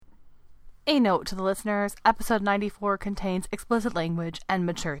A note to the listeners, episode 94 contains explicit language and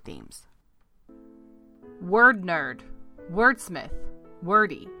mature themes. Word nerd, wordsmith,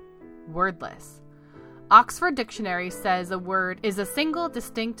 wordy, wordless. Oxford Dictionary says a word is a single,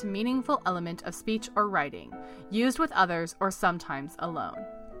 distinct, meaningful element of speech or writing, used with others or sometimes alone.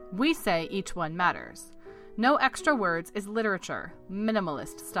 We say each one matters. No extra words is literature,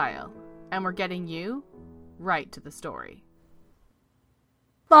 minimalist style. And we're getting you right to the story.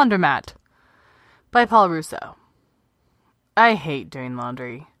 Laundromat by Paul Russo. I hate doing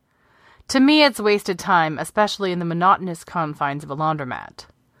laundry. To me, it's wasted time, especially in the monotonous confines of a laundromat.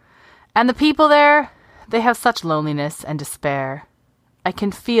 And the people there, they have such loneliness and despair. I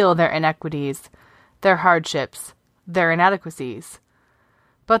can feel their inequities, their hardships, their inadequacies.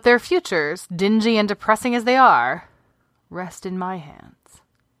 But their futures, dingy and depressing as they are, rest in my hands.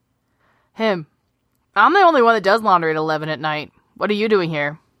 Him. I'm the only one that does laundry at 11 at night. What are you doing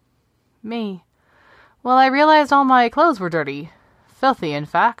here? Me. Well, I realized all my clothes were dirty. Filthy, in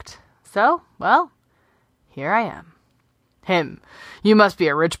fact. So, well, here I am. Him. You must be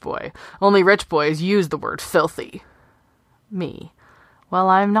a rich boy. Only rich boys use the word filthy. Me. Well,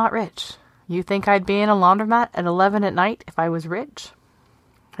 I'm not rich. You think I'd be in a laundromat at 11 at night if I was rich?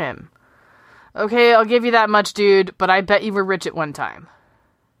 Him. Okay, I'll give you that much, dude, but I bet you were rich at one time.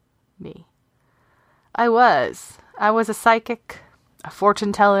 Me. I was a psychic, a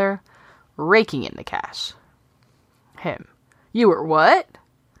fortune teller, raking in the cash. Him. You were what?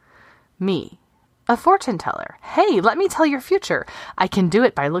 Me. A fortune teller. Hey, let me tell your future. I can do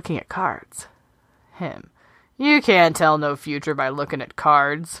it by looking at cards. Him. You can't tell no future by looking at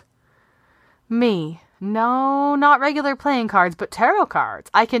cards. Me. No, not regular playing cards, but tarot cards.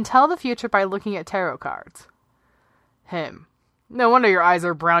 I can tell the future by looking at tarot cards. Him. No wonder your eyes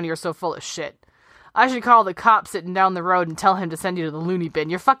are brown, you're so full of shit. I should call the cop sitting down the road and tell him to send you to the loony bin.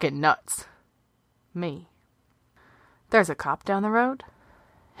 You're fucking nuts. Me. There's a cop down the road?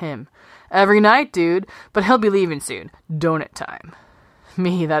 Him. Every night, dude, but he'll be leaving soon. Donut time.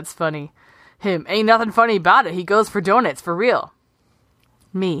 Me, that's funny. Him. Ain't nothing funny about it. He goes for donuts, for real.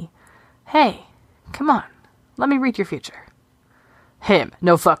 Me. Hey, come on. Let me read your future. Him.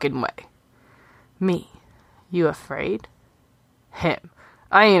 No fucking way. Me. You afraid? Him.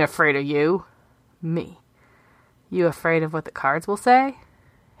 I ain't afraid of you. Me. You afraid of what the cards will say?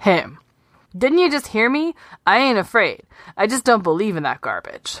 Him. Didn't you just hear me? I ain't afraid. I just don't believe in that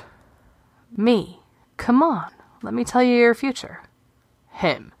garbage. Me. Come on. Let me tell you your future.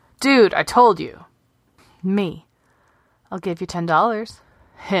 Him. Dude, I told you. Me. I'll give you $10.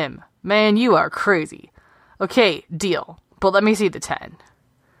 Him. Man, you are crazy. Okay, deal. But let me see the 10.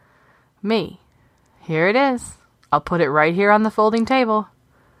 Me. Here it is. I'll put it right here on the folding table.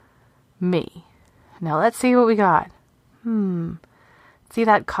 Me. Now let's see what we got. See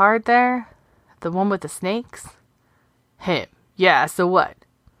that card there? The one with the snakes? Him. Yeah, so what?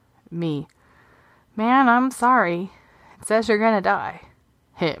 Me. Man, I'm sorry. It says you're gonna die.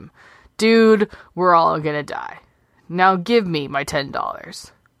 Him. Dude, we're all gonna die. Now give me my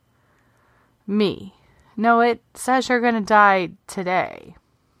 $10. Me. No, it says you're gonna die today.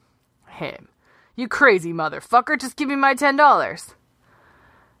 Him. You crazy motherfucker, just give me my $10.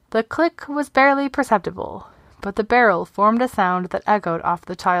 The click was barely perceptible, but the barrel formed a sound that echoed off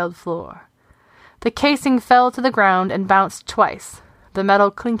the tiled floor. The casing fell to the ground and bounced twice, the metal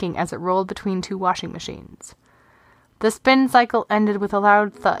clinking as it rolled between two washing machines. The spin cycle ended with a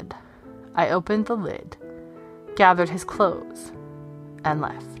loud thud. I opened the lid, gathered his clothes, and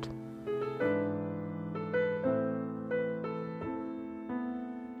left.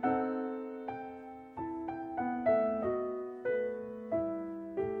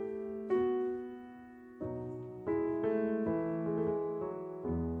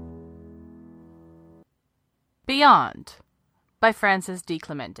 Beyond by Francis D.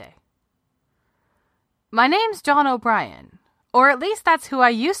 Clemente. My name's John O'Brien, or at least that's who I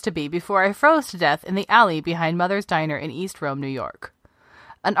used to be before I froze to death in the alley behind Mother's Diner in East Rome, New York.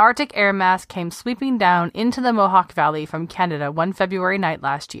 An Arctic air mass came sweeping down into the Mohawk Valley from Canada one February night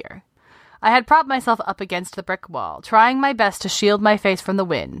last year. I had propped myself up against the brick wall, trying my best to shield my face from the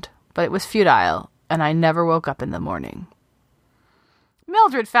wind, but it was futile, and I never woke up in the morning.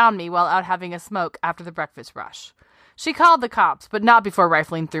 Mildred found me while out having a smoke after the breakfast rush. She called the cops, but not before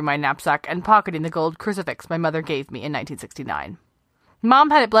rifling through my knapsack and pocketing the gold crucifix my mother gave me in 1969. Mom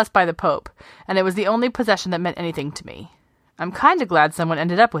had it blessed by the Pope, and it was the only possession that meant anything to me. I'm kinda glad someone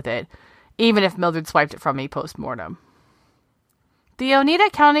ended up with it, even if Mildred swiped it from me post-mortem. The Oneida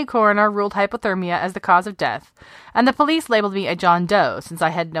County coroner ruled hypothermia as the cause of death, and the police labeled me a John Doe since I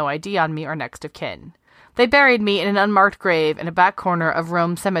had no ID on me or next of kin. They buried me in an unmarked grave in a back corner of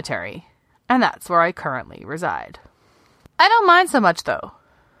Rome Cemetery. and that's where I currently reside. I don't mind so much, though.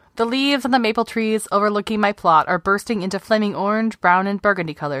 The leaves on the maple trees overlooking my plot are bursting into flaming orange, brown, and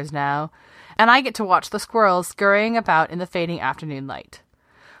burgundy colors now, and I get to watch the squirrels scurrying about in the fading afternoon light.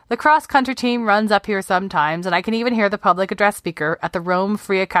 The cross-country team runs up here sometimes, and I can even hear the public address speaker at the Rome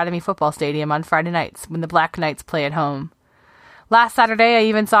Free Academy football stadium on Friday nights when the Black Knights play at home. Last Saturday, I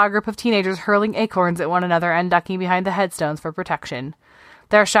even saw a group of teenagers hurling acorns at one another and ducking behind the headstones for protection.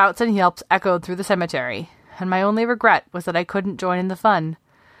 Their shouts and yelps echoed through the cemetery, and my only regret was that I couldn't join in the fun.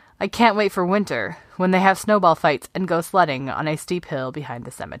 I can't wait for winter, when they have snowball fights and go sledding on a steep hill behind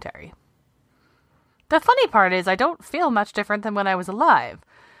the cemetery. The funny part is I don't feel much different than when I was alive.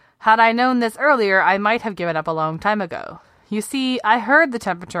 Had I known this earlier, I might have given up a long time ago. You see, I heard the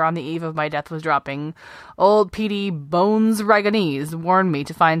temperature on the eve of my death was dropping. Old Petey Bones Raganese warned me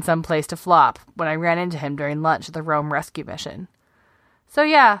to find some place to flop when I ran into him during lunch at the Rome rescue mission. So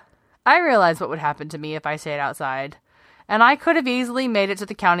yeah, I realized what would happen to me if I stayed outside, and I could have easily made it to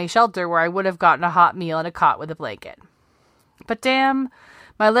the county shelter where I would have gotten a hot meal and a cot with a blanket. But damn,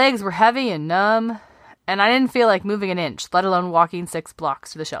 my legs were heavy and numb, and I didn't feel like moving an inch, let alone walking 6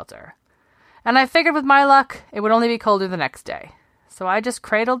 blocks to the shelter. And I figured with my luck, it would only be colder the next day. So I just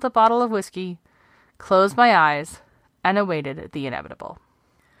cradled the bottle of whiskey, closed my eyes, and awaited the inevitable.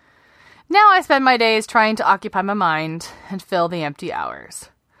 Now I spend my days trying to occupy my mind and fill the empty hours.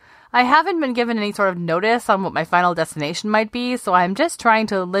 I haven't been given any sort of notice on what my final destination might be, so I'm just trying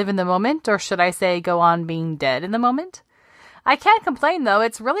to live in the moment, or should I say go on being dead in the moment? I can't complain, though.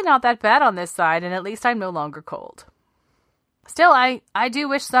 It's really not that bad on this side, and at least I'm no longer cold. Still, I do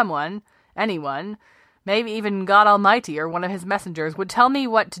wish someone, anyone, maybe even God Almighty or one of his messengers, would tell me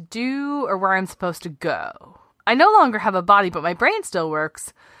what to do or where I'm supposed to go. I no longer have a body, but my brain still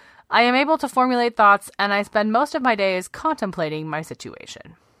works. I am able to formulate thoughts, and I spend most of my days contemplating my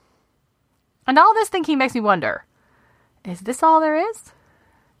situation. And all this thinking makes me wonder, is this all there is?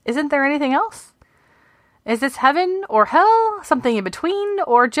 Isn't there anything else? Is this heaven or hell, something in between,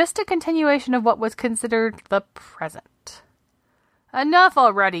 or just a continuation of what was considered the present? Enough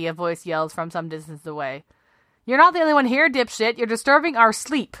already, a voice yells from some distance away. You're not the only one here, dipshit. You're disturbing our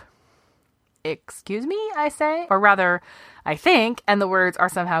sleep. Excuse me, I say, or rather, I think, and the words are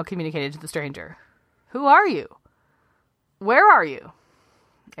somehow communicated to the stranger. Who are you? Where are you?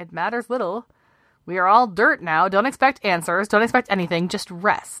 It matters little. We are all dirt now. Don't expect answers. Don't expect anything. Just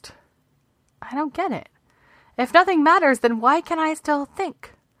rest. I don't get it. If nothing matters, then why can I still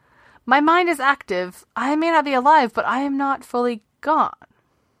think? My mind is active. I may not be alive, but I am not fully gone.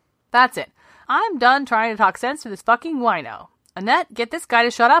 That's it. I'm done trying to talk sense to this fucking wino. Annette, get this guy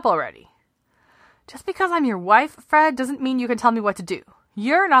to shut up already. Just because I'm your wife, Fred, doesn't mean you can tell me what to do.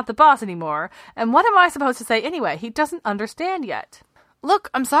 You're not the boss anymore, and what am I supposed to say anyway? He doesn't understand yet. Look,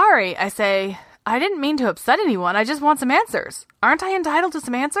 I'm sorry, I say. I didn't mean to upset anyone. I just want some answers. Aren't I entitled to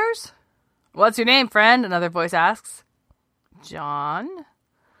some answers? What's your name, friend? Another voice asks. John?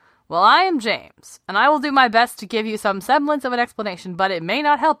 Well, I am James, and I will do my best to give you some semblance of an explanation, but it may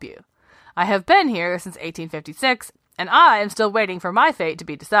not help you. I have been here since 1856, and I am still waiting for my fate to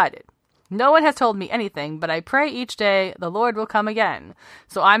be decided. No one has told me anything, but I pray each day the Lord will come again,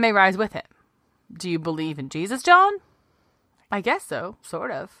 so I may rise with him. Do you believe in Jesus, John? I guess so,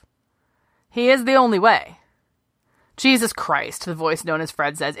 sort of. He is the only way. Jesus Christ, the voice known as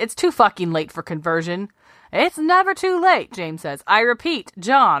Fred says. It's too fucking late for conversion. It's never too late, James says. I repeat,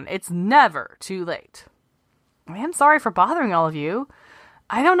 John, it's never too late. I am sorry for bothering all of you.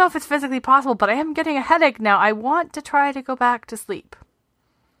 I don't know if it's physically possible, but I am getting a headache now. I want to try to go back to sleep.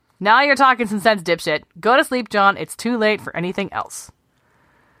 Now you're talking some sense, dipshit. Go to sleep, John. It's too late for anything else.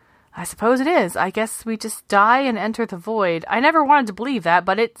 I suppose it is. I guess we just die and enter the void. I never wanted to believe that,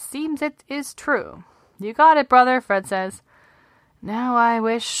 but it seems it is true. You got it, brother, Fred says. Now I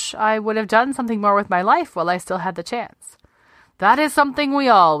wish I would have done something more with my life while I still had the chance. That is something we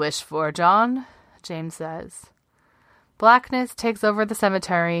all wish for, John, James says. Blackness takes over the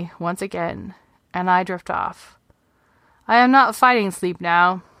cemetery once again, and I drift off. I am not fighting sleep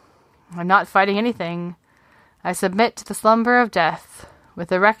now. I'm not fighting anything. I submit to the slumber of death with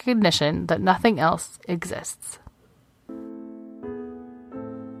the recognition that nothing else exists.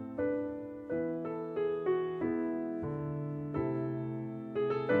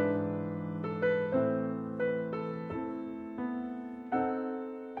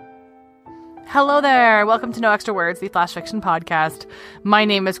 Hello there! Welcome to No Extra Words, the Flash Fiction Podcast. My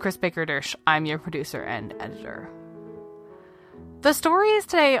name is Chris Baker-Dersch. I'm your producer and editor. The stories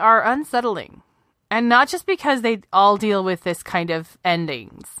today are unsettling. And not just because they all deal with this kind of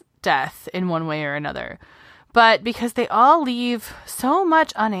endings, death, in one way or another, but because they all leave so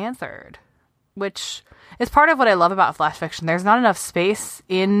much unanswered. which is part of what I love about flash fiction. There's not enough space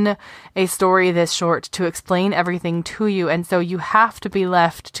in a story this short to explain everything to you, and so you have to be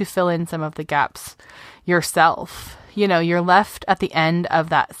left to fill in some of the gaps yourself. You know, you're left at the end of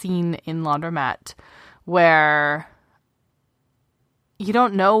that scene in Laundromat where you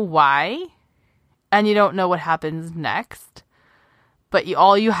don't know why and you don't know what happens next, but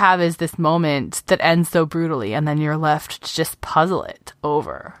all you have is this moment that ends so brutally, and then you're left to just puzzle it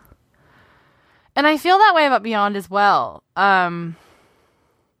over. And I feel that way about Beyond as well.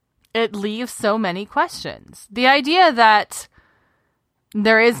 It leaves so many questions. The idea that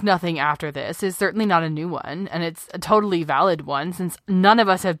there is nothing after this is certainly not a new one, and it's a totally valid one since none of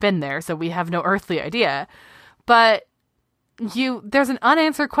us have been there, so we have no earthly idea. But there's an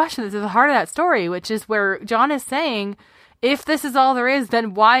unanswered question that's at the heart of that story, which is where John is saying, if this is all there is,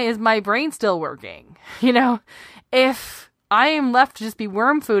 then why is my brain still working? You know, if I am left to just be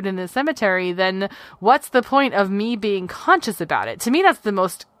worm food in the cemetery, then what's the point of me being conscious about it? To me, that's the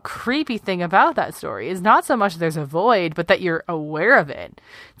most creepy thing about that story, is not so much there's a void, but that you're aware of it.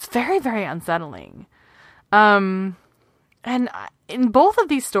 It's very, very unsettling. And in both of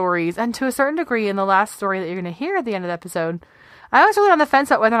these stories, and to a certain degree in the last story that you're going to hear at the end of the episode, I was really on the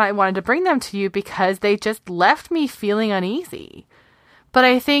fence about whether or not I wanted to bring them to you because they just left me feeling uneasy. But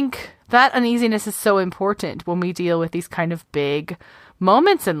I think that uneasiness is so important when we deal with these kind of big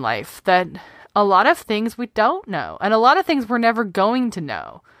moments in life, that a lot of things we don't know, and a lot of things we're never going to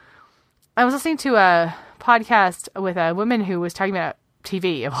know. I was listening to a podcast with a woman who was talking about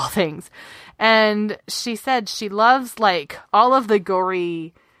TV, of all things, and she said she loves like all of the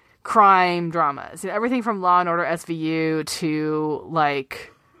gory crime dramas, you know, everything from Law and Order SVU to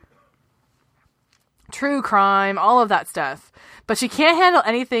like true crime, all of that stuff. But she can't handle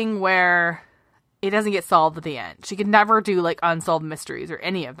anything where it doesn't get solved at the end. She could never do like unsolved mysteries or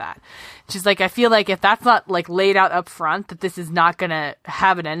any of that. She's like, I feel like if that's not like laid out up front that this is not gonna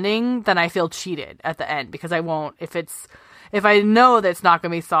have an ending, then I feel cheated at the end, because I won't, if I know that it's not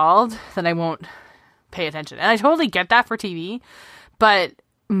gonna be solved, then I won't pay attention. And I totally get that for TV, but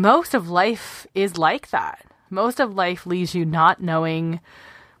most of life is like that. Most of life leaves you not knowing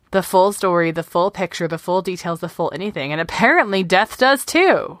the full story, the full picture, the full details, the full anything. And apparently death does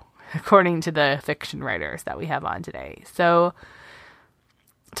too, according to the fiction writers that we have on today. So,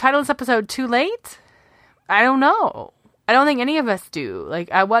 title this episode Too Late? I don't know. I don't think any of us do. Like,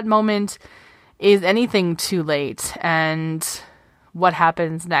 at what moment is anything too late? And what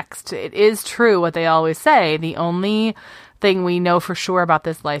happens next? It is true what they always say. The only thing we know for sure about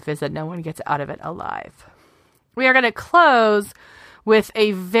this life is that no one gets out of it alive. We are going to close with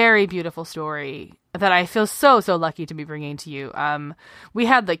a very beautiful story that I feel so lucky to be bringing to you. We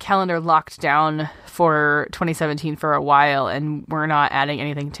had the calendar locked down for 2017 for a while, and we're not adding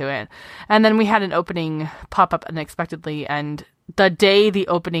anything to it. And then we had an opening pop up unexpectedly, and the day the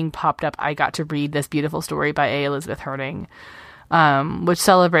opening popped up, I got to read this beautiful story by A. Elizabeth Harding, which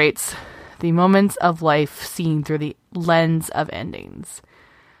celebrates the moments of life seen through the lens of endings,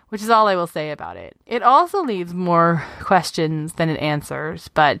 which is all I will say about it. It also leaves more questions than it answers,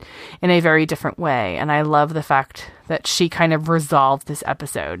 but in a very different way. And I love the fact that she kind of resolved this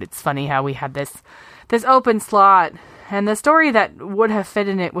episode. It's funny how we had this open slot, and the story that would have fit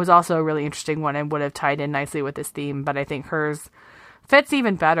in it was also a really interesting one and would have tied in nicely with this theme, but I think hers fits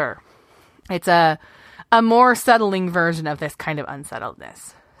even better. It's a more settling version of this kind of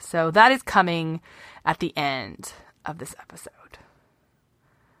unsettledness. So that is coming at the end of this episode.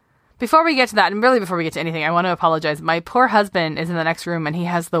 Before we get to that, and really before we get to anything, I want to apologize. My poor husband is in the next room, and he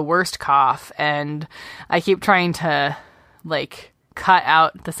has the worst cough, and I keep trying to, like, cut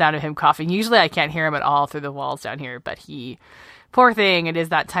out the sound of him coughing. Usually I can't hear him at all through the walls down here, but poor thing, it is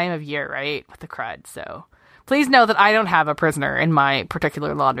that time of year, right, with the crud. So please know that I don't have a prisoner in my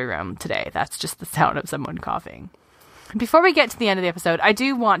particular laundry room today. That's just the sound of someone coughing. Before we get to the end of the episode, I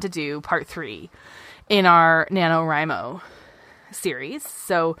do want to do part 3 in our NaNoWriMo series.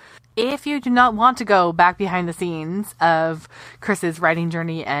 So if you do not want to go back behind the scenes of Chris's writing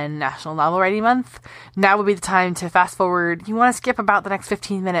journey and National Novel Writing Month, now would be the time to fast forward. You want to skip about the next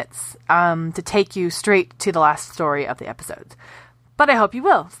 15 minutes to take you straight to the last story of the episode. But I hope you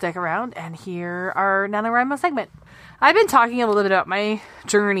will stick around and hear our NaNoWriMo segment. I've been talking a little bit about my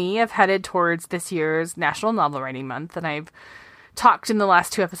journey. I've headed towards this year's National Novel Writing Month, and I've talked in the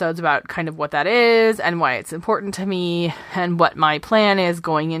last 2 episodes about kind of what that is and why it's important to me and what my plan is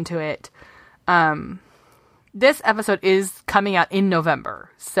going into it. This episode is coming out in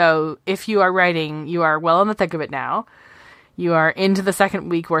November. So if you are writing, you are well in the thick of it now. You are into the second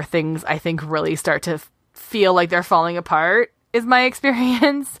week where things, I think, really start to feel like they're falling apart. is my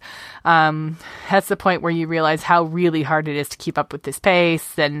experience. That's the point where you realize how really hard it is to keep up with this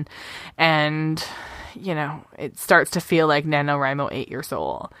pace, and you know, it starts to feel like NaNoWriMo ate your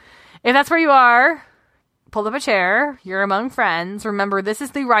soul. If that's where you are, pull up a chair. You're among friends. Remember, this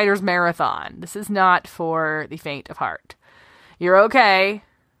is the writer's marathon. This is not for the faint of heart. You're okay.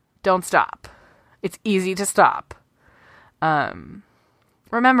 Don't stop. It's easy to stop.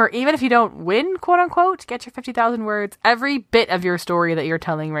 Remember, even if you don't win, quote unquote, get your 50,000 words, every bit of your story that you're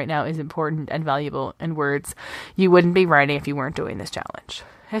telling right now is important and valuable in words you wouldn't be writing if you weren't doing this challenge.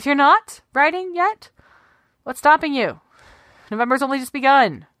 If you're not writing yet, what's stopping you? November's only just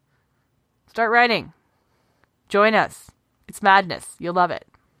begun. Start writing. Join us. It's madness. You'll love it.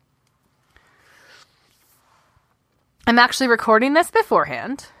 I'm actually recording this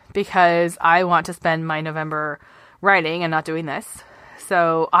beforehand because I want to spend my November writing and not doing this.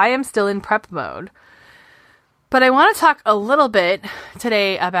 So I am still in prep mode. But I want to talk a little bit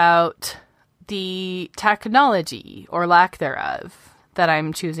today about the technology, or lack thereof, that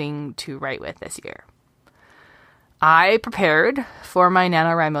I'm choosing to write with this year. I prepared for my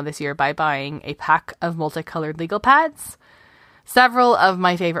NaNoWriMo this year by buying a pack of multicolored legal pads, several of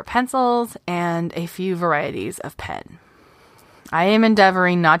my favorite pencils, and a few varieties of pen. I am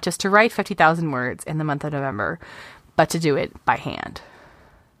endeavoring not just to write 50,000 words in the month of November, but to do it by hand.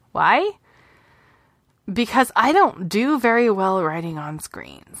 Why? Because I don't do very well writing on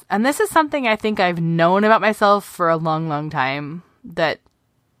screens. And this is something I think I've known about myself for a long, long time, that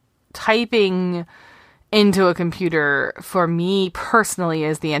typing into a computer, for me personally,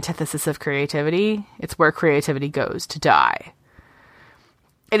 is the antithesis of creativity. It's where creativity goes to die.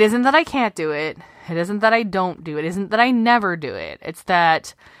 It isn't that I can't do it. It isn't that I don't do it. It isn't that I never do it. It's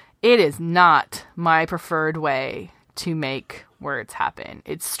that it is not my preferred way to make words happen.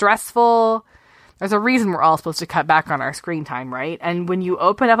 It's stressful. There's a reason we're all supposed to cut back on our screen time, right? And when you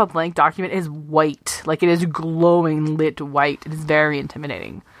open up a blank document, it is white. Like, it is glowing lit white. It is very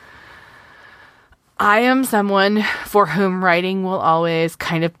intimidating. I am someone for whom writing will always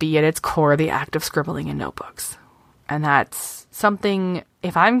kind of be at its core the act of scribbling in notebooks. And that's something,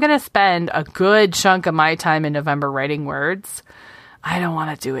 if I'm going to spend a good chunk of my time in November writing words, I don't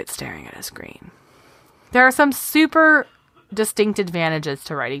want to do it staring at a screen. There are some super distinct advantages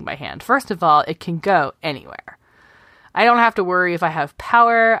to writing by hand. First of all, it can go anywhere. I don't have to worry if I have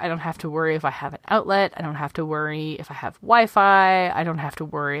power. I don't have to worry if I have an outlet. I don't have to worry if I have Wi-Fi. I don't have to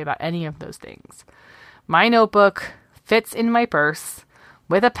worry about any of those things. My notebook fits in my purse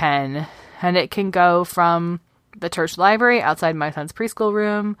with a pen, and it can go from the church library outside my son's preschool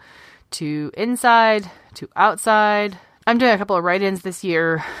room to inside to outside. I'm doing a couple of write-ins this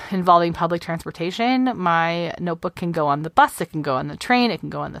year involving public transportation. My notebook can go on the bus, it can go on the train, it can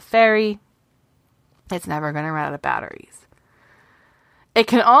go on the ferry. It's never going to run out of batteries. It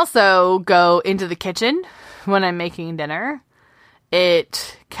can also go into the kitchen when I'm making dinner.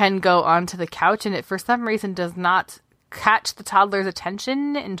 It can go onto the couch, and it for some reason does not catch the toddler's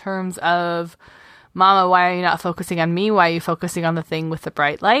attention in terms of, Mama, why are you not focusing on me? Why are you focusing on the thing with the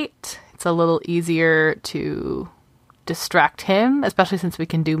bright light? It's a little easier to distract him, especially since we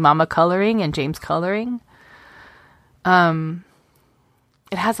can do Mama coloring and James coloring. It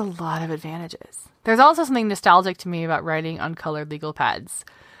has a lot of advantages. There's also something nostalgic to me about writing on colored legal pads.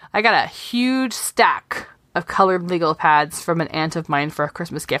 I got a huge stack of colored legal pads from an aunt of mine for a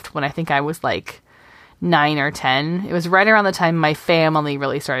Christmas gift when I think I was like 9 or 10. It was right around the time my family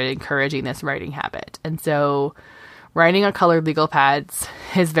really started encouraging this writing habit. And so writing on colored legal pads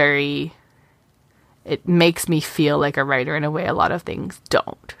is it makes me feel like a writer in a way a lot of things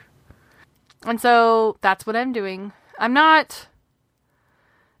don't. And so that's what I'm doing.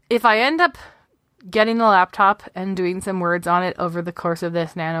 If I end up getting the laptop and doing some words on it over the course of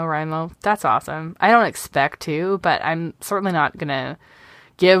this NaNoWriMo, that's awesome. I don't expect to, but I'm certainly not going to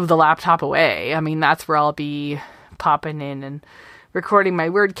give the laptop away. I mean, that's where I'll be popping in and recording my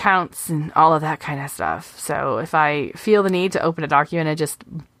word counts and all of that kind of stuff. So if I feel the need to open a document and just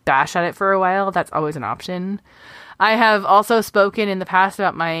bash at it for a while, that's always an option. I have also spoken in the past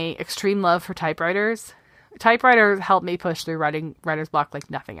about my extreme love for typewriters. Typewriters help me push through writer's block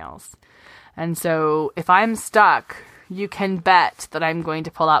like nothing else. And so if I'm stuck, you can bet that I'm going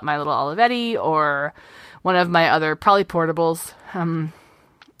to pull out my little Olivetti or one of my other, probably portables.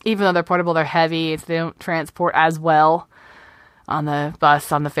 Even though they're portable, they're heavy. They don't transport as well on the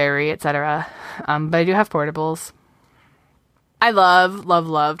bus, on the ferry, etc. But I do have portables. I love, love,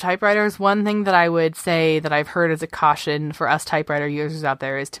 love typewriters. One thing that I would say that I've heard as a caution for us typewriter users out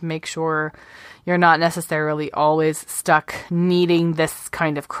there is to make sure you're not necessarily always stuck needing this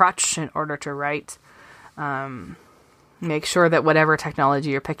kind of crutch in order to write. make sure that whatever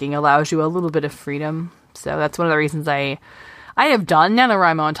technology you're picking allows you a little bit of freedom. So that's one of the reasons I have done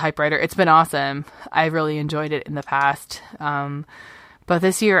NaNoWriMo on typewriter. It's been awesome. I really enjoyed it in the past. But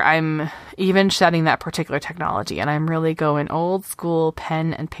this year I'm even shedding that particular technology, and I'm really going old school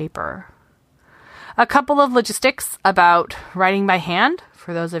pen and paper. A couple of logistics about writing by hand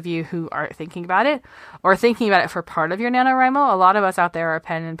for those of you who are thinking about it or thinking about it for part of your NaNoWriMo. A lot of us out there are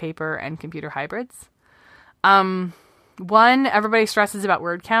pen and paper and computer hybrids. One, everybody stresses about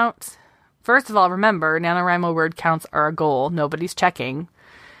word count. First of all, remember, NaNoWriMo word counts are a goal. Nobody's checking.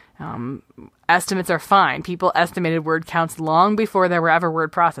 Estimates are fine. People estimated word counts long before there were ever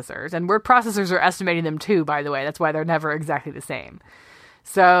word processors. And word processors are estimating them too, by the way. That's why they're never exactly the same.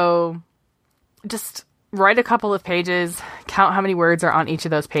 So just write a couple of pages, count how many words are on each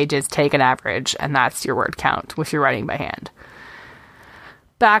of those pages, take an average, and that's your word count if you're writing by hand.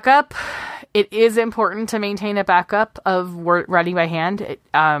 Backup. It is important to maintain a backup of writing by hand.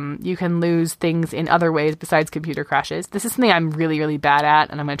 You can lose things in other ways besides computer crashes. This is something I'm really, really bad at,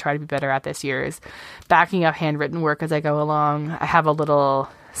 and I'm going to try to be better at this year, is backing up handwritten work as I go along. I have a little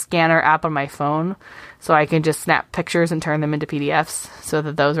scanner app on my phone, so I can just snap pictures and turn them into PDFs so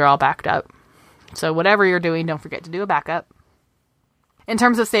that those are all backed up. So whatever you're doing, don't forget to do a backup. In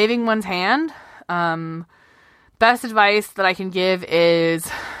terms of saving one's hand, best advice that I can give is,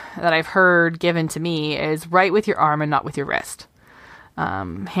 that I've heard given to me, is write with your arm and not with your wrist.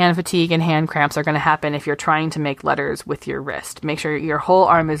 Hand fatigue and hand cramps are going to happen if you're trying to make letters with your wrist. Make sure your whole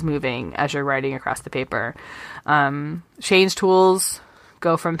arm is moving as you're writing across the paper. Change tools.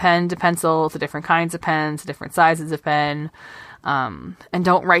 Go from pen to pencil to different kinds of pens, to different sizes of pen. And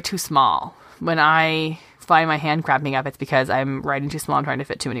don't write too small. When I find my hand cramping up, it's because I'm writing too small and trying to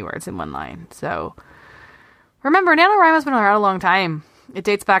fit too many words in one line. So remember, NaNoWriMo's been around a long time. It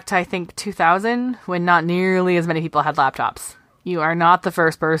dates back to, I think, 2000, when not nearly as many people had laptops. You are not the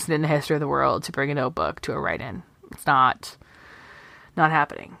first person in the history of the world to bring a notebook to a write-in. It's not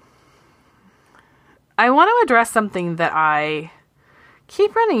happening. I want to address something that I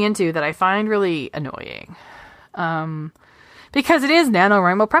keep running into that I find really annoying. Because it is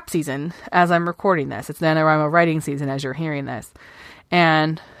NaNoWriMo prep season as I'm recording this. It's NaNoWriMo writing season as you're hearing this.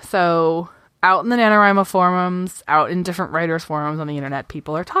 And so out in the NaNoWriMo forums, out in different writers' forums on the internet,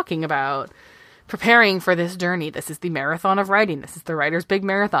 people are talking about preparing for this journey. This is the marathon of writing. This is the writer's big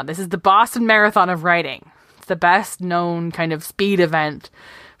marathon. This is the Boston Marathon of writing. It's the best known kind of speed event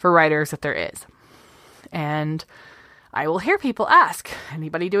for writers that there is. And I will hear people ask,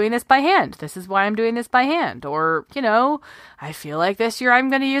 anybody doing this by hand? This is why I'm doing this by hand. Or, I feel like this year I'm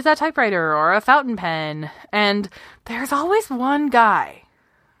going to use a typewriter or a fountain pen. And there's always one guy.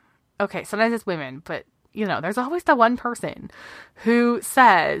 Okay, sometimes it's women, but, there's always the one person who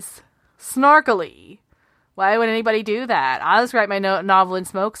says, snarkily, why would anybody do that? I'll just write my novel in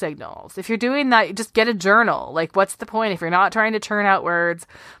smoke signals. If you're doing that, just get a journal. Like, what's the point if you're not trying to churn out words?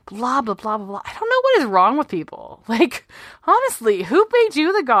 Blah, blah, blah, blah, blah. I don't know what is wrong with people. Like, honestly, who made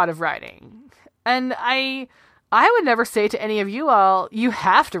you the god of writing? And I would never say to any of you all, you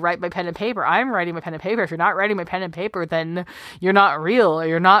have to write by pen and paper. I'm writing by pen and paper. If you're not writing by pen and paper, then you're not real, or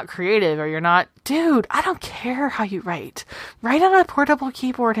you're not creative, or you're not... Dude, I don't care how you write. Write on a portable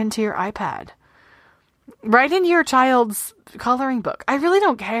keyboard into your iPad. Write in your child's coloring book. I really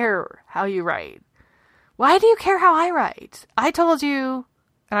don't care how you write. Why do you care how I write? I told you,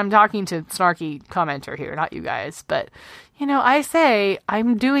 and I'm talking to snarky commenter here, not you guys, but, I say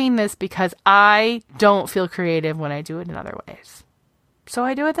I'm doing this because I don't feel creative when I do it in other ways. So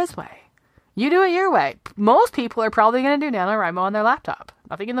I do it this way. You do it your way. Most people are probably going to do NaNoWriMo on their laptop.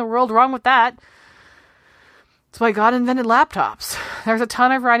 Nothing in the world wrong with that. That's why God invented laptops. There's a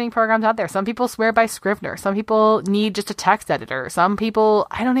ton of writing programs out there. Some people swear by Scrivener. Some people need just a text editor. Some people,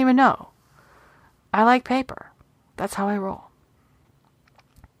 I don't even know. I like paper. That's how I roll.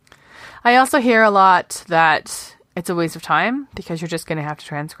 I also hear a lot that it's a waste of time because you're just going to have to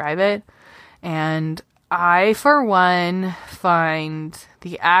transcribe it. And I, for one, find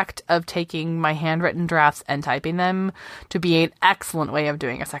the act of taking my handwritten drafts and typing them to be an excellent way of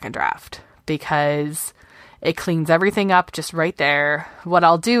doing a second draft, because it cleans everything up just right there. What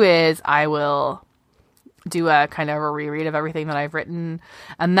I'll do is I will do a kind of a reread of everything that I've written.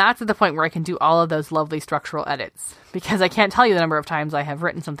 And that's at the point where I can do all of those lovely structural edits, because I can't tell you the number of times I have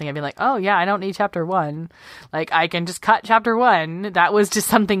written something and be like, oh yeah, I don't need chapter 1. Like, I can just cut chapter 1. That was just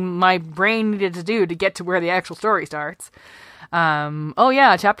something my brain needed to do to get to where the actual story starts. Oh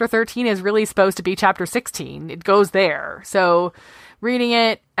yeah, chapter 13 is really supposed to be chapter 16. It goes there. So reading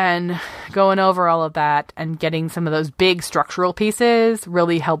it and going over all of that and getting some of those big structural pieces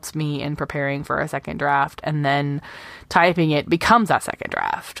really helps me in preparing for a second draft, and then typing it becomes that second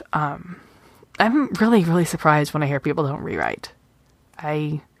draft. I'm really, really surprised when I hear people don't rewrite.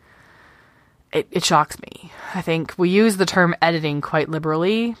 It shocks me. I think we use the term editing quite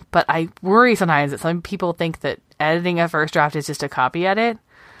liberally, but I worry sometimes that some people think that editing a first draft is just a copy edit.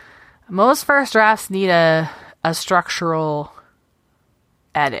 Most first drafts need a structural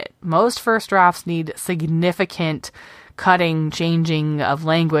edit. Most first drafts need significant cutting, changing of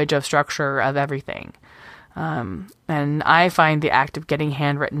language, of structure, of everything. And I find the act of getting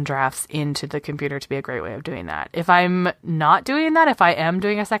handwritten drafts into the computer to be a great way of doing that. If I'm not doing that, if I am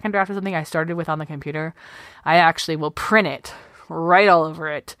doing a second draft of something I started with on the computer, I actually will print it, write all over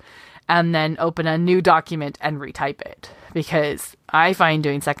it, and then open a new document and retype it. Because I find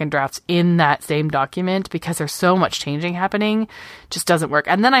doing second drafts in that same document, because there's so much changing happening, just doesn't work.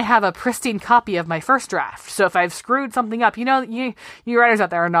 And then I have a pristine copy of my first draft. So if I've screwed something up, you writers out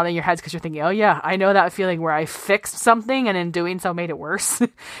there are nodding your heads because you're thinking, oh yeah, I know that feeling where I fixed something and in doing so made it worse.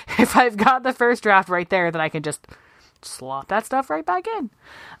 If I've got the first draft right there, then I can just slot that stuff right back in.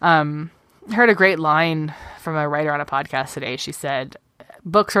 I heard a great line from a writer on a podcast today. She said,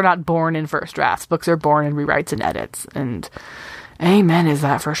 books are not born in first drafts. Books are born in rewrites and edits. And amen, is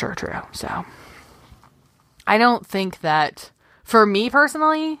that for sure true. So I don't think that, for me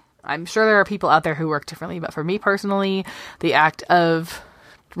personally, I'm sure there are people out there who work differently, but for me personally, the act of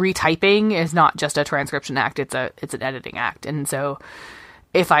retyping is not just a transcription act. It's an editing act. And so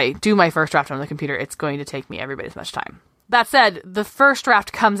if I do my first draft on the computer, it's going to take me every bit as much time. That said, the first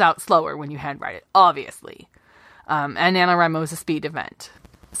draft comes out slower when you handwrite it, obviously. And NaNoWriMo is a speed event.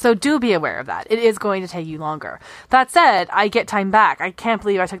 So do be aware of that. It is going to take you longer. That said, I get time back. I can't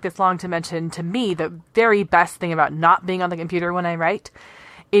believe I took this long to mention to me the very best thing about not being on the computer when I write.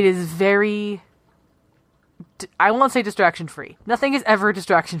 It is very, I won't say distraction free. Nothing is ever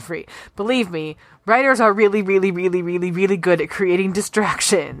distraction free. Believe me, writers are really, really, really, really, really good at creating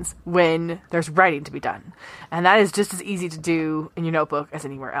distractions when there's writing to be done. And that is just as easy to do in your notebook as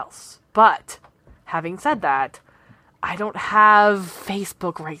anywhere else. But having said that, I don't have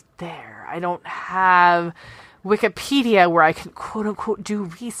Facebook right there. I don't have Wikipedia where I can quote unquote do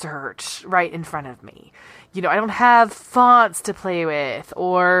research right in front of me. I don't have fonts to play with,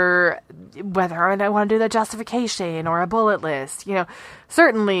 or whether I want to do the justification or a bullet list.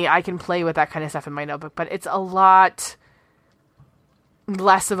 Certainly I can play with that kind of stuff in my notebook, but it's a lot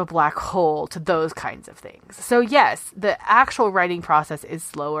less of a black hole to those kinds of things. So yes, the actual writing process is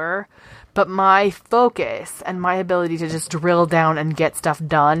slower, but my focus and my ability to just drill down and get stuff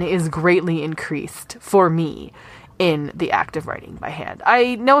done is greatly increased for me in the act of writing by hand.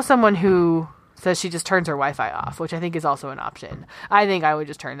 I know someone who says she just turns her Wi-Fi off, which I think is also an option. I think I would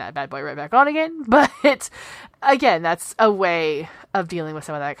just turn that bad boy right back on again. But again, that's a way of dealing with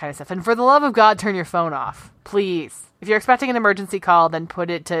some of that kind of stuff. And for the love of God, turn your phone off, please. If you're expecting an emergency call, then put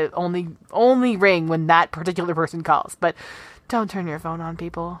it to only ring when that particular person calls. But don't turn your phone on,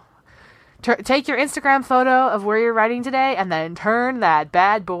 people. Take your Instagram photo of where you're writing today and then turn that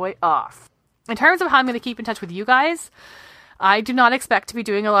bad boy off. In terms of how I'm going to keep in touch with you guys, I do not expect to be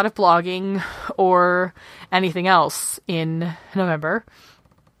doing a lot of blogging or anything else in November.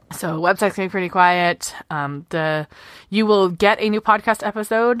 So website's going to be pretty quiet. You will get a new podcast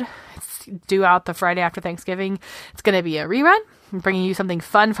episode. It's due out the Friday after Thanksgiving. It's going to be a rerun. I'm bringing you something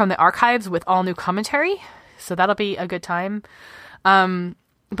fun from the archives with all new commentary. So that'll be a good time.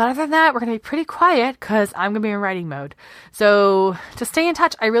 But other than that, we're going to be pretty quiet because I'm going to be in writing mode. So to stay in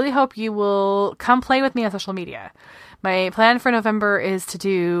touch, I really hope you will come play with me on social media. My plan for November is to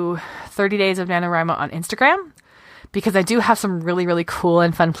do 30 days of NaNoWriMo on Instagram, because I do have some really, really cool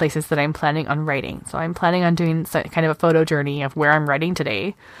and fun places that I'm planning on writing. So I'm planning on doing kind of a photo journey of where I'm writing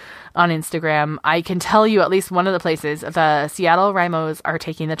today on Instagram. I can tell you at least one of the places. The Seattle Rymos are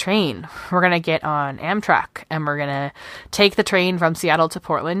taking the train. We're going to get on Amtrak and we're going to take the train from Seattle to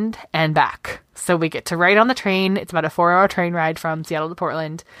Portland and back. So we get to write on the train. It's about a 4-hour train ride from Seattle to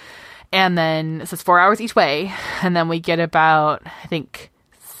Portland. And then, so it's 4 hours each way. And then we get about, I think,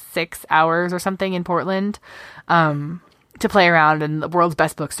 6 hours or something in Portland, to play around in the world's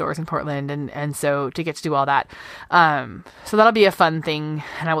best bookstores in Portland. And so to get to do all that. So that'll be a fun thing.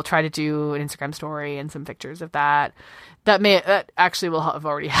 And I will try to do an Instagram story and some pictures of that. That actually will have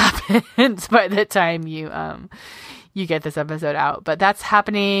already happened by the time you get this episode out. But that's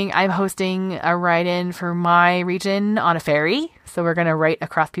happening. I'm hosting a write-in for my region on a ferry. So we're going to write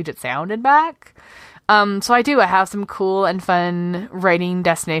across Puget Sound and back. So I have some cool and fun writing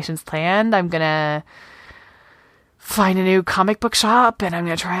destinations planned. I'm going to find a new comic book shop, and I'm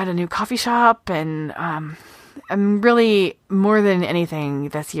going to try out a new coffee shop, and I'm really, more than anything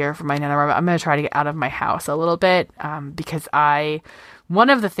this year for my NaNoWriMo, I'm going to try to get out of my house a little bit, because one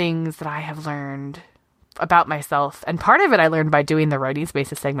of the things that I have learned about myself, and part of it I learned by doing the Writing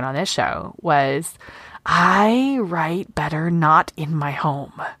Spaces segment on this show, was I write better not in my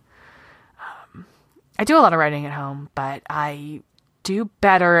home. I do a lot of writing at home, but I do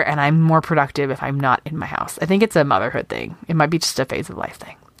better and I'm more productive if I'm not in my house. I think it's a motherhood thing. It might be just a phase of life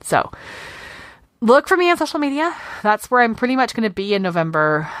thing. So look for me on social media. That's where I'm pretty much going to be in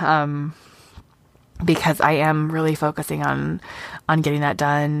November, because I am really focusing on getting that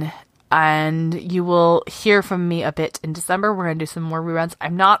done. And you will hear from me a bit in December. We're going to do some more reruns.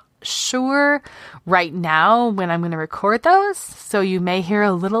 I'm not sure right now when I'm going to record those. So you may hear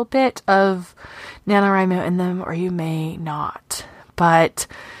a little bit of NaNoWriMo in them, or you may not. But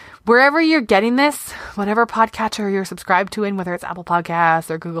wherever you're getting this, whatever podcatcher you're subscribed to in, whether it's Apple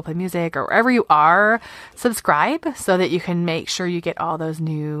Podcasts or Google Play Music or wherever you are, subscribe so that you can make sure you get all those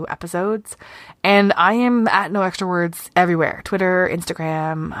new episodes. And I am at No Extra Words everywhere. Twitter,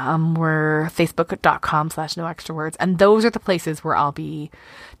 Instagram, we're facebook.com/No Extra Words. And those are the places where I'll be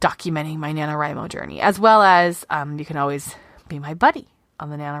documenting my NaNoWriMo journey, as well as you can always be my buddy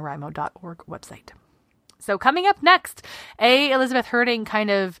on the nanowrimo.org website. So coming up next, Elizabeth Herding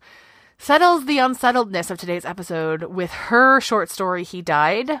kind of settles the unsettledness of today's episode with her short story, He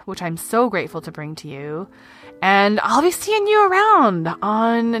Died, which I'm so grateful to bring to you. And I'll be seeing you around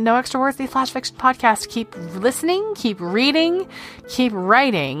on No Extra Words, the Flash Fiction Podcast. Keep listening, keep reading, keep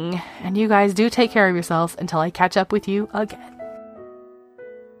writing, and you guys do take care of yourselves until I catch up with you again.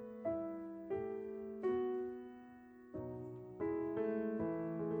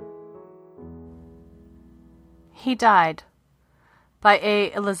 He Died by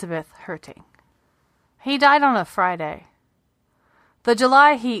A. Elizabeth Herding. He died on a Friday. The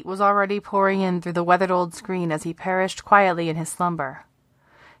July heat was already pouring in through the weathered old screen as he perished quietly in his slumber.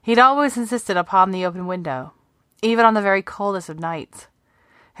 He'd always insisted upon the open window, even on the very coldest of nights.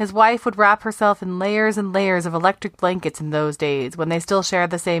 His wife would wrap herself in layers and layers of electric blankets in those days when they still shared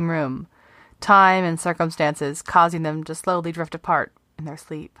the same room, time and circumstances causing them to slowly drift apart in their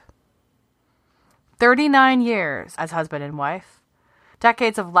sleep. 39 years as husband and wife.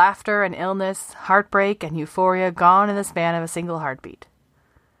 Decades of laughter and illness, heartbreak and euphoria gone in the span of a single heartbeat.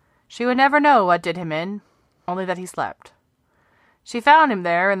 She would never know what did him in, only that he slept. She found him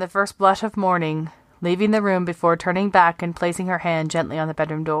there in the first blush of morning, leaving the room before turning back and placing her hand gently on the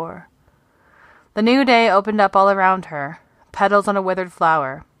bedroom door. The new day opened up all around her, petals on a withered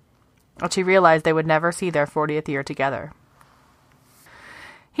flower, and she realized they would never see their 40th year together.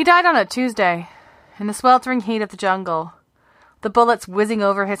 He died on a Tuesday, in the sweltering heat of the jungle, the bullets whizzing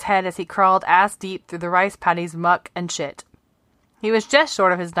over his head as he crawled ass-deep through the rice paddies, muck, and shit. He was just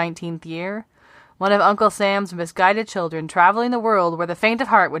short of his 19th year, one of Uncle Sam's misguided children traveling the world where the faint of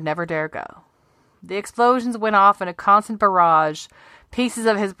heart would never dare go. The explosions went off in a constant barrage, pieces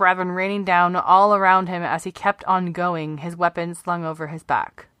of his brethren raining down all around him as he kept on going, his weapon slung over his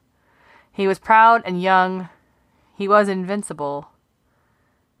back. He was proud and young. He was invincible.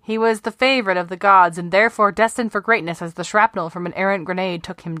 He was the favorite of the gods, and therefore destined for greatness as the shrapnel from an errant grenade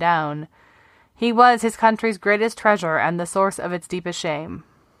took him down. He was his country's greatest treasure and the source of its deepest shame.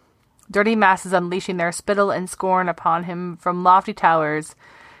 Dirty masses unleashing their spittle and scorn upon him from lofty towers,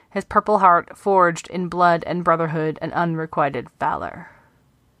 his purple heart forged in blood and brotherhood and unrequited valor.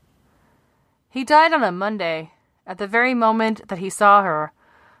 He died on a Monday, at the very moment that he saw her,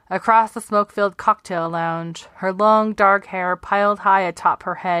 across the smoke-filled cocktail lounge, her long, dark hair piled high atop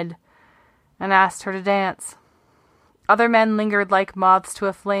her head, and asked her to dance. Other men lingered like moths to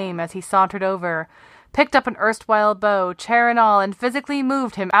a flame as he sauntered over, picked up an erstwhile bow, chair and all, and physically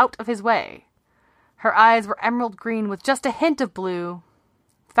moved him out of his way. Her eyes were emerald green with just a hint of blue,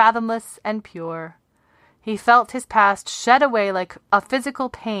 fathomless and pure. He felt his past shed away like a physical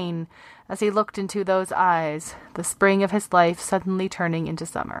pain as he looked into those eyes, the spring of his life suddenly turning into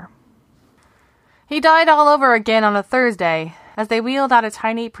summer. He died all over again on a Thursday. As they wheeled out a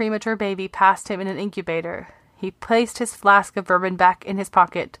tiny premature baby past him in an incubator, he placed his flask of bourbon back in his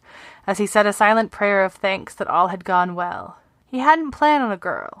pocket as he said a silent prayer of thanks that all had gone well. He hadn't planned on a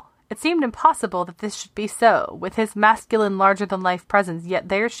girl. It seemed impossible that this should be so, with his masculine larger-than-life presence, yet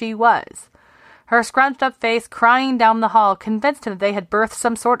there she was. Her scrunched-up face crying down the hall convinced him that they had birthed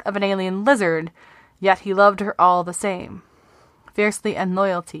some sort of an alien lizard, yet he loved her all the same, fiercely and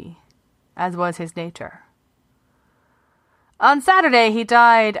loyalty, as was his nature. On Saturday he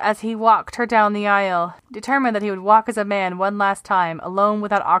died as he walked her down the aisle, determined that he would walk as a man one last time, alone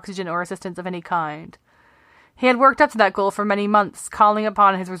without oxygen or assistance of any kind. He had worked up to that goal for many months, calling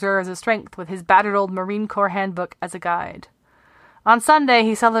upon his reserves of strength with his battered old Marine Corps handbook as a guide. On Sunday,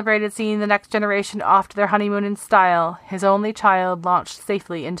 he celebrated seeing the next generation off to their honeymoon in style, his only child launched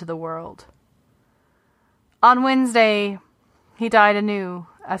safely into the world. On Wednesday, he died anew,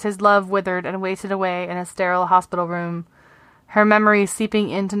 as his love withered and wasted away in a sterile hospital room, her memory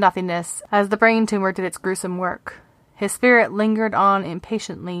seeping into nothingness as the brain tumor did its gruesome work. His spirit lingered on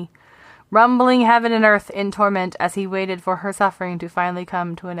impatiently, rumbling heaven and earth in torment as he waited for her suffering to finally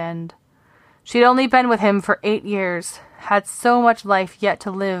come to an end. She had only been with him for 8 years, had so much life yet to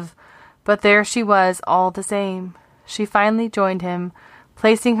live, but there she was all the same. She finally joined him,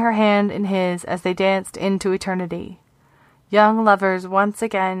 placing her hand in his as they danced into eternity. Young lovers once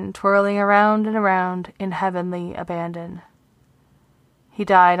again twirling around and around in heavenly abandon. He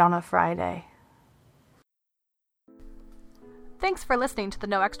died on a Friday. Thanks for listening to the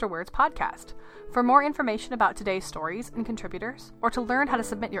No Extra Words podcast. For more information about today's stories and contributors, or to learn how to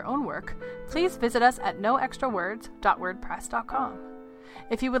submit your own work, please visit us at noextrawords.wordpress.com.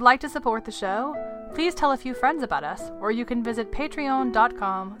 If you would like to support the show, please tell a few friends about us, or you can visit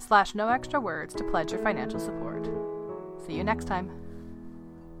patreon.com/noextrawords to pledge your financial support. See you next time.